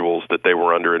 individuals that they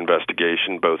were under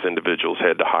investigation. Both individuals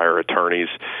had to hire attorneys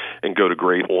and go to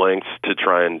great lengths to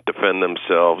try and defend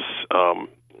themselves.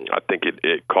 I think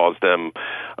it caused them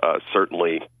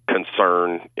certainly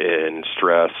concern and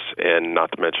stress, and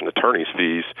not to mention attorney's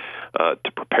fees,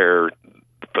 to prepare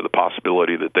for the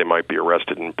possibility that they might be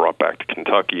arrested and brought back to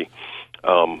Kentucky.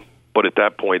 But at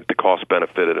that point, the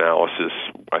cost-benefit analysis,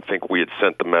 I think we had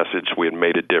sent the message, we had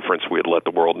made a difference, we had let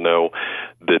the world know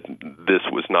that this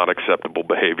was not acceptable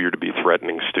behavior to be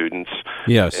threatening students.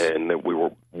 Yes. And that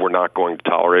we're not going to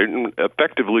tolerate it. And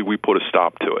effectively, we put a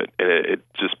stop to it. And it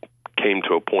just came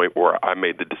to a point where I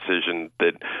made the decision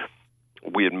that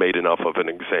we had made enough of an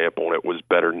example, and it was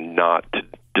better not to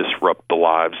disrupt the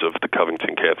lives of the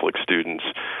Covington Catholic students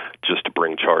just to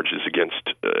bring charges against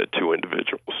 2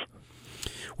 individuals.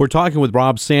 We're talking with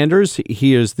Rob Sanders.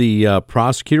 He is the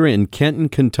prosecutor in Kenton,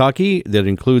 Kentucky. That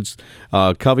includes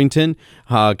Covington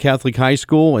Catholic High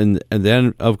School, and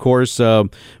then, of course,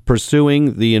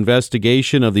 pursuing the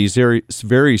investigation of these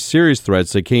very serious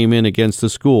threats that came in against the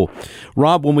school.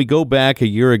 Rob, when we go back a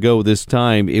year ago this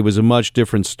time, it was a much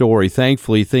different story.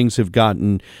 Thankfully, things have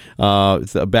gotten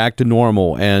back to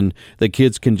normal, and the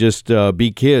kids can just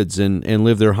be kids and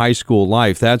live their high school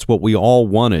life. That's what we all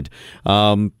wanted.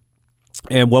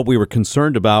 And what we were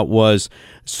concerned about was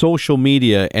social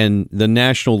media and the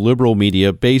national liberal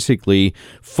media basically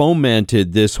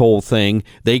fomented this whole thing.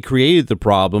 They created the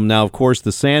problem. Now, of course,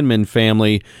 the Sandman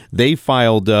family, they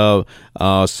filed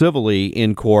civilly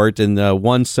in court, and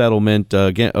one settlement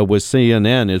with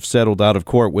CNN has settled out of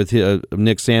court with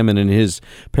Nick Sandman and his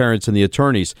parents and the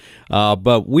attorneys.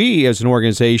 But we, as an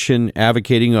organization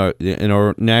advocating in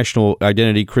our National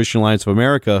Identity Christian Alliance of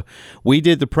America, we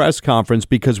did the press conference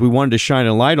because we wanted to shine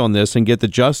a light on this and get the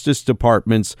Justice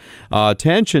Department's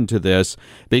attention to this,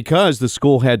 because the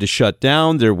school had to shut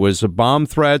down. There was bomb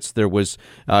threats. There was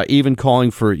even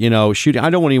calling for, shooting. I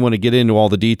don't even want to get into all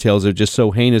the details. They're just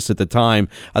so heinous at the time.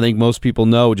 I think most people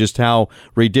know just how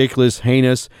ridiculous,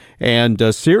 heinous, and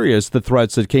serious the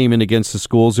threats that came in against the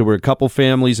schools. There were a couple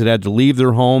families that had to leave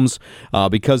their homes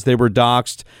because they were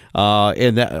doxxed,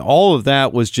 and all of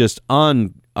that was just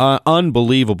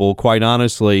unbelievable, quite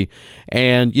honestly.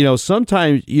 And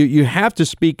sometimes you have to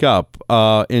speak up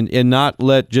and not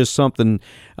let just something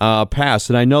pass.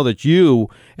 And I know that you,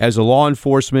 as a law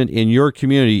enforcement in your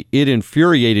community, it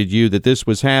infuriated you that this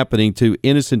was happening to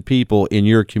innocent people in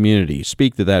your community.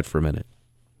 Speak to that for a minute.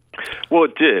 Well,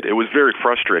 it did. It was very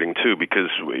frustrating, too, because,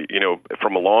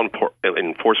 from a law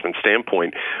enforcement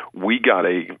standpoint, we got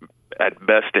at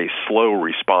best a slow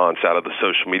response out of the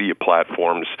social media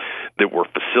platforms that were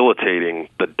facilitating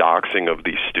the doxing of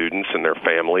these students and their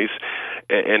families.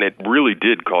 And it really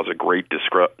did cause a great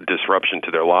disruption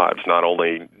to their lives. Not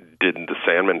only did the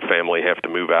Sandman family have to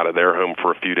move out of their home for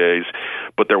a few days,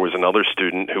 but there was another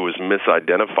student who was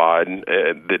misidentified.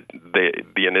 That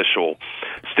the initial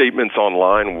statements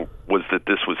online was that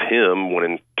this was him, when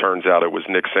it turns out it was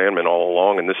Nick Sandman all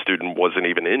along, and this student wasn't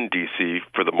even in D.C.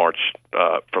 for the March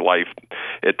for Life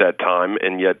at that time,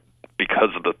 and yet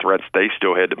because of the threats, they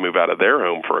still had to move out of their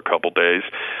home for a couple days.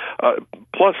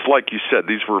 Plus, like you said,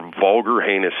 these were vulgar,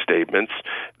 heinous statements.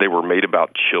 They were made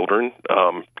about children,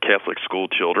 Catholic school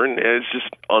children, and it's just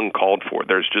uncalled for.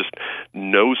 There's just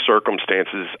no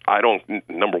circumstances.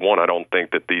 Number one, I don't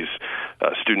think that these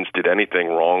students did anything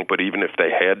wrong, but even if they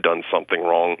had done something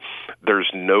wrong, there's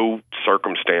no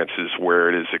circumstances where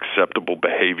it is acceptable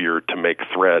behavior to make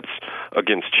threats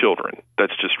against children.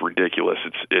 That's just ridiculous.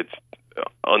 It's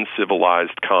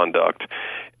uncivilized conduct,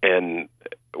 and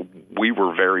we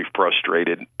were very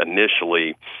frustrated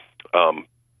initially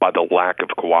by the lack of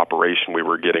cooperation we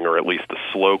were getting, or at least the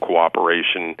slow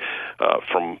cooperation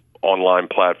from online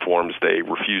platforms. They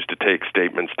refused to take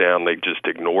statements down. They just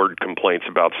ignored complaints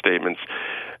about statements.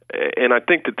 And I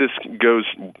think that this goes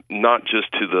not just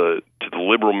to the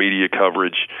liberal media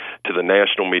coverage, to the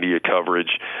national media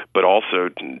coverage, but also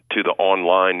to the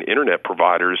online internet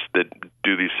providers that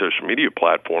do these social media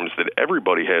platforms, that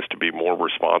everybody has to be more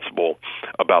responsible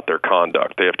about their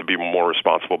conduct. They have to be more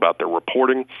responsible about their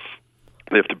reporting.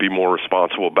 They have to be more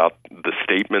responsible about the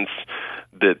statements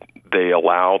that they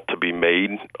allow to be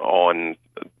made on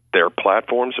their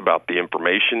platforms about the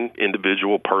information,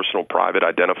 individual, personal, private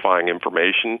identifying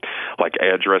information like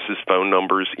addresses, phone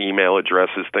numbers, email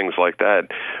addresses, things like that,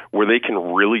 where they can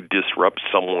really disrupt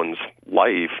someone's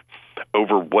life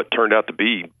over what turned out to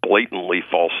be blatantly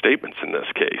false statements in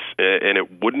this case. And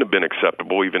it wouldn't have been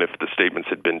acceptable even if the statements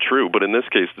had been true, but in this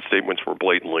case, the statements were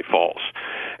blatantly false.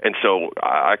 And so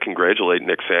I congratulate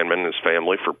Nick Sandman and his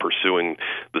family for pursuing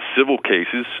the civil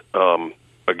cases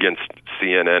against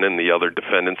CNN and the other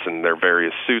defendants in their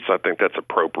various suits. I think that's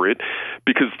appropriate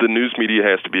because the news media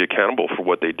has to be accountable for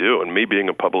what they do. And me being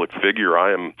a public figure,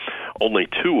 I am only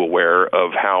too aware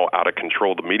of how out of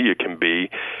control the media can be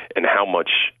and how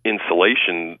much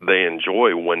insulation they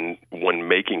enjoy when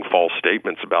making false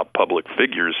statements about public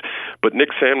figures. But Nick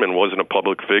Sandman wasn't a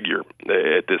public figure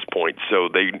at this point, so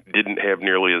they didn't have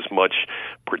nearly as much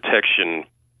protection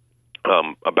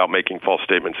about making false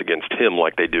statements against him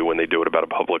like they do when they do it about a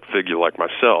public figure like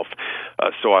myself.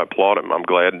 So I applaud him. I'm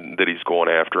glad that he's going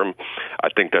after him. I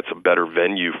think that's a better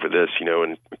venue for this.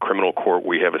 In criminal court,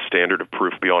 we have a standard of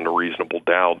proof beyond a reasonable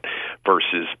doubt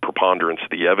versus preponderance of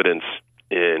the evidence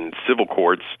in civil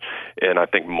courts, and I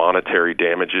think monetary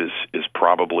damages is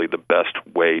probably the best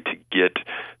way to get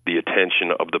the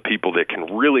attention of the people that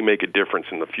can really make a difference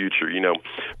in the future.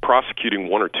 Prosecuting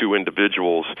one or two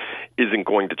individuals isn't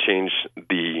going to change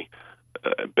the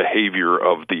behavior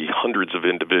of the hundreds of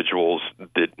individuals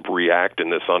that react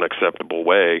in this unacceptable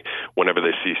way whenever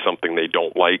they see something they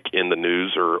don't like in the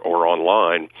news or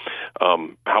online.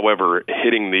 However,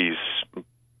 hitting these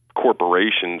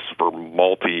corporations for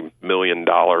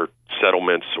multi-million-dollar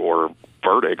settlements or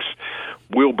verdicts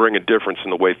will bring a difference in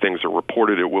the way things are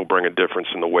reported. It will bring a difference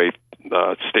in the way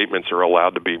statements are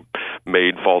allowed to be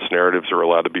made, false narratives are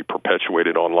allowed to be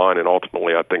perpetuated online, and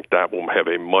ultimately I think that will have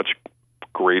a much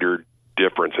greater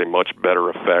difference, a much better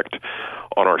effect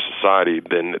on our society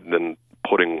than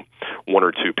putting one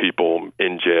or two people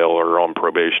in jail or on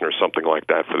probation or something like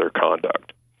that for their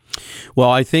conduct. Well,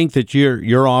 I think that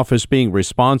your office being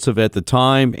responsive at the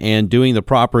time and doing the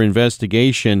proper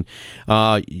investigation,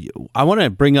 I want to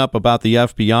bring up about the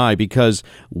FBI, because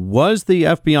was the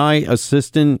FBI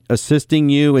assisting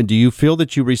you, and do you feel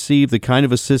that you received the kind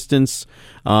of assistance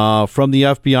from the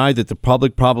FBI that the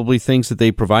public probably thinks that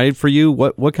they provided for you?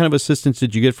 What kind of assistance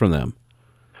did you get from them?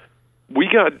 We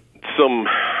got some.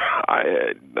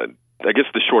 I guess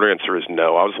the short answer is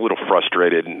no. I was a little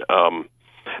frustrated.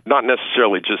 Not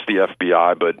necessarily just the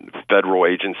FBI, but federal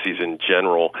agencies in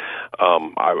general.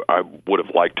 I would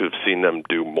have liked to have seen them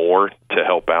do more to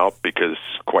help out, because,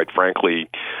 quite frankly,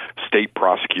 state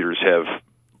prosecutors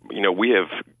we have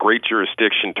great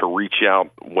jurisdiction to reach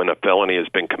out when a felony has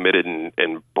been committed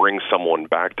and bring someone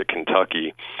back to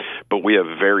Kentucky, but we have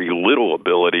very little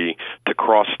ability to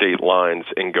cross state lines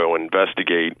and go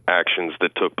investigate actions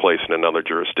that took place in another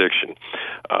jurisdiction.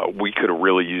 We could have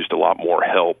really used a lot more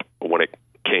help when it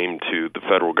came to the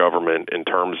federal government in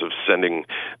terms of sending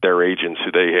their agents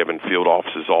who they have in field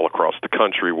offices all across the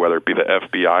country, whether it be the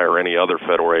FBI or any other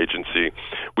federal agency.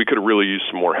 We could have really used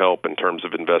some more help in terms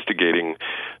of investigating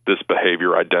this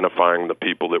behavior, identifying the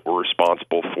people that were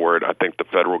responsible for it. I think the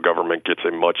federal government gets a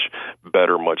much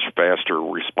better, much faster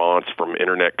response from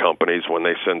internet companies when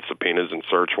they send subpoenas and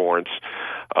search warrants.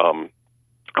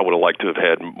 I would have liked to have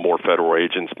had more federal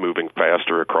agents moving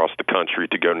faster across the country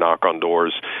to go knock on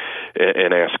doors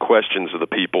and ask questions of the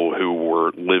people who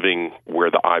were living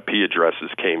where the IP addresses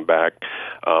came back.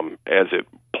 As it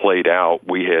played out,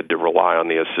 we had to rely on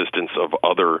the assistance of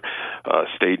other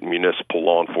state and municipal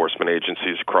law enforcement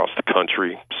agencies across the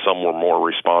country. Some were more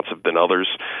responsive than others.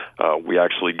 We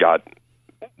actually got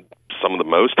some of the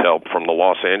most help from the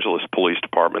Los Angeles Police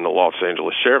Department, the Los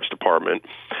Angeles Sheriff's Department,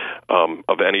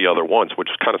 of any other ones, which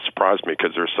kind of surprised me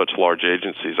because they're such large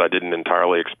agencies. I didn't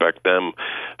entirely expect them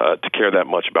to care that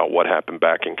much about what happened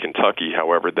back in Kentucky.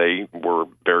 However, they were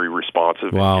very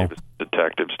responsive. Wow. And gave us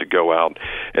detectives to go out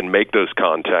and make those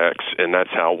contacts, and that's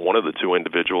how one of the two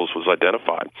individuals was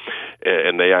identified.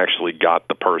 And they actually got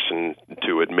the person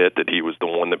to admit that he was the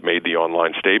one that made the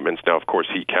online statements. Now, of course,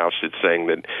 he couched it saying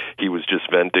that he was just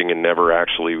venting and never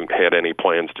actually had any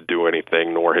plans to do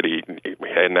anything, nor he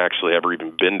hadn't actually ever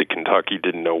even been to Kentucky,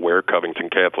 didn't know where Covington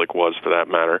Catholic was, for that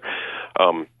matter.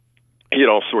 He had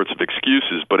all sorts of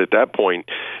excuses, but at that point,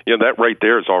 that right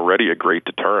there is already a great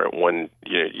deterrent. When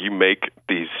you make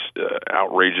these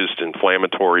outrageous,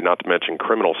 inflammatory, not to mention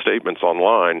criminal statements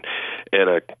online, and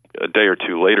a day or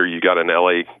two later you got an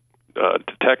LA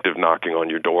detective knocking on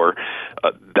your door,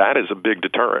 that is a big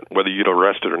deterrent. Whether you'd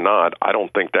arrested or not, I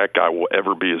don't think that guy will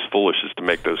ever be as foolish as to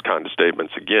make those kind of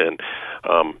statements again.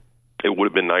 It would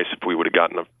have been nice if we would have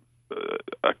gotten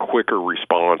a quicker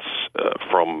response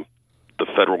from the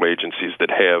federal agencies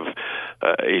that have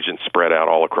agents spread out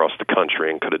all across the country,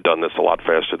 and could have done this a lot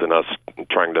faster than us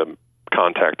trying to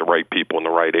contact the right people in the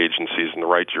right agencies and the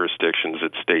right jurisdictions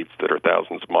at states that are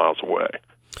thousands of miles away.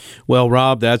 Well,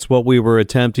 Rob, that's what we were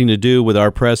attempting to do with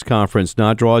our press conference,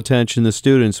 not draw attention to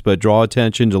students, but draw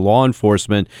attention to law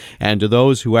enforcement and to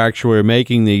those who actually are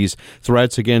making these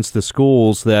threats against the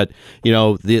schools that,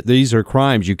 these are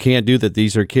crimes. You can't do that.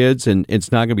 These are kids, and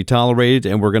it's not going to be tolerated,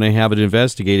 and we're going to have it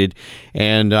investigated.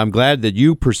 And I'm glad that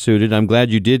you pursued it. I'm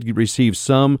glad you did receive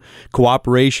some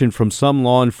cooperation from some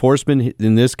law enforcement.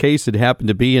 In this case, it happened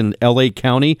to be in L.A.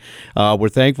 County. We're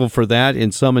thankful for that,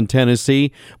 and some in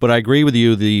Tennessee. But I agree with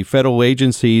you. The federal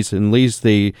agencies, at least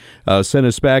they sent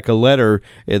us back a letter.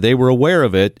 They were aware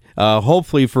of it.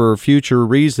 Hopefully for future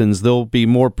reasons, they'll be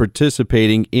more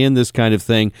participating in this kind of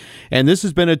thing. And this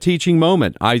has been a teaching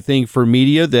moment, I think, for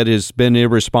media that has been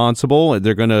irresponsible.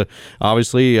 They're going to,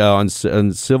 obviously, on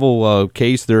civil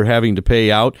case, they're having to pay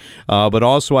out. But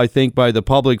also, I think, by the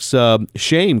public's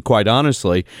shame, quite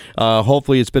honestly.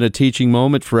 Hopefully it's been a teaching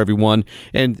moment for everyone.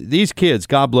 And these kids,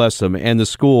 God bless them, and the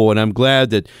school. And I'm glad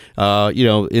that,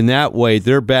 in that way,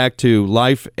 they're back to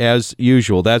life as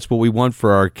usual. That's what we want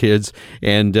for our kids,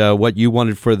 and what you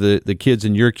wanted for the kids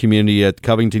in your community at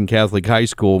Covington Catholic High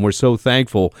School. And we're so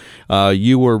thankful.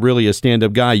 You were really a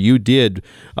stand-up guy. You did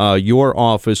your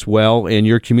office well and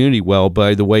your community well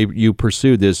by the way you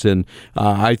pursued this. And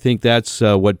I think that's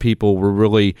what people were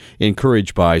really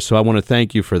encouraged by. So I want to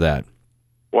thank you for that.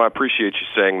 Well, I appreciate you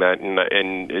saying that,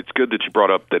 and it's good that you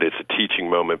brought up that it's a teaching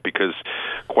moment because,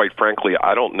 quite frankly,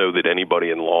 I don't know that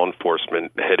anybody in law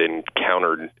enforcement had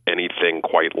encountered anything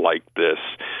quite like this,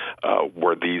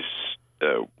 where these,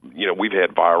 we've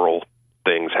had viral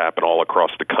things happen all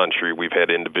across the country. We've had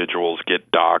individuals get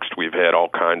doxxed. We've had all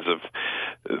kinds of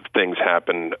things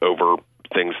happen over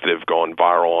things that have gone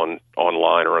viral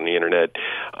online or on the internet.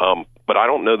 But I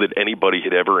don't know that anybody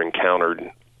had ever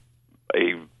encountered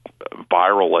a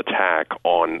viral attack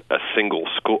on a single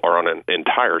school, or on an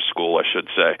entire school, I should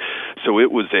say. So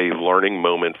it was a learning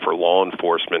moment for law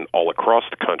enforcement all across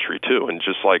the country, too. And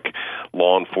just like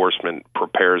law enforcement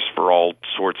prepares for all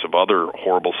sorts of other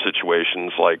horrible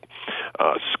situations like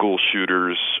school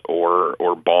shooters or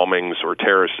bombings or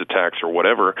terrorist attacks or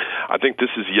whatever, I think this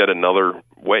is yet another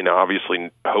way. Now, obviously,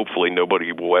 hopefully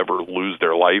nobody will ever lose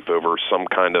their life over some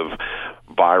kind of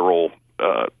viral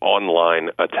online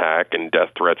attack and death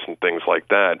threats and things like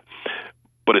that.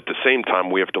 But at the same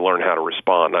time, we have to learn how to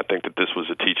respond. I think that this was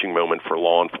a teaching moment for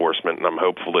law enforcement, and I'm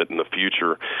hopeful that in the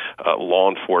future,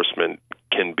 law enforcement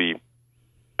can be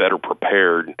better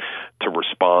prepared to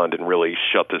respond and really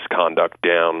shut this conduct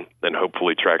down and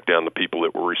hopefully track down the people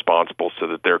that were responsible so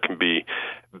that there can be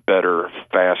better,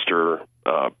 faster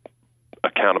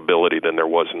accountability than there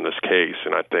was in this case.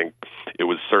 And I think it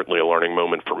was certainly a learning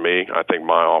moment for me. I think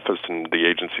my office and the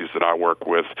agencies that I work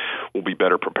with will be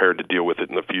better prepared to deal with it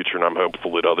in the future, and I'm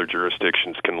hopeful that other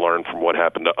jurisdictions can learn from what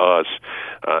happened to us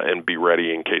and be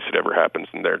ready in case it ever happens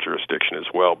in their jurisdiction as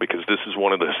well, because this is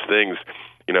one of those things,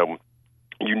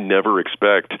 you never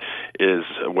expect is,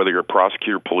 whether you're a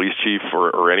prosecutor, police chief,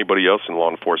 or anybody else in law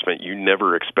enforcement, you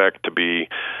never expect to be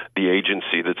the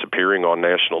agency that's appearing on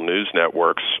national news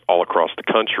networks all across the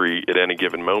country at any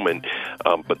given moment.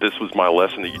 But this was my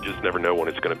lesson that you just never know when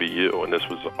it's going to be you. And this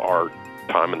was our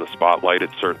time in the spotlight.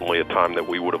 It's certainly a time that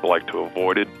we would have liked to have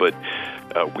avoided, but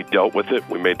we dealt with it.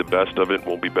 We made the best of it, and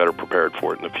we'll be better prepared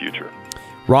for it in the future.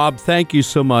 Rob, thank you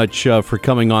so much for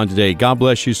coming on today. God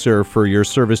bless you, sir, for your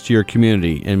service to your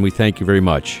community, and we thank you very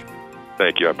much.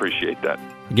 Thank you. I appreciate that.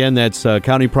 Again, that's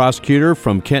County Prosecutor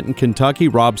from Kenton, Kentucky,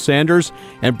 Rob Sanders,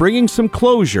 and bringing some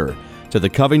closure to the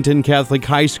Covington Catholic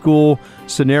High School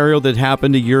scenario that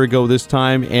happened a year ago this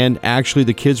time. And actually,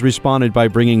 the kids responded by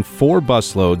bringing 4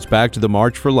 busloads back to the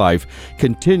March for Life,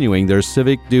 continuing their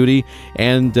civic duty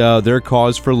and their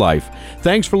cause for life.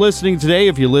 Thanks for listening today.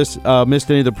 If you missed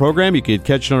any of the program, you can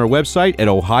catch it on our website at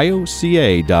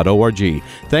ohioca.org.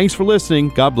 Thanks for listening.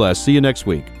 God bless. See you next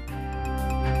week.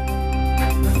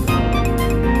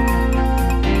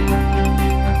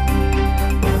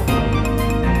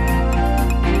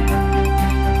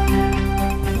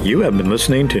 You have been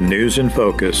listening to News in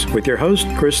Focus with your host,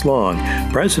 Chris Long,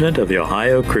 president of the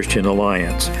Ohio Christian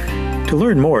Alliance. To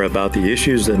learn more about the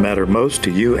issues that matter most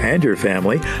to you and your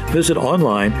family, visit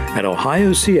online at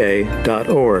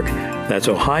ohioca.org. That's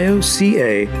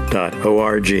ohioca.org.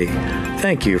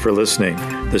 Thank you for listening.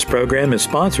 This program is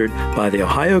sponsored by the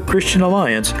Ohio Christian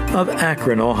Alliance of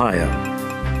Akron, Ohio.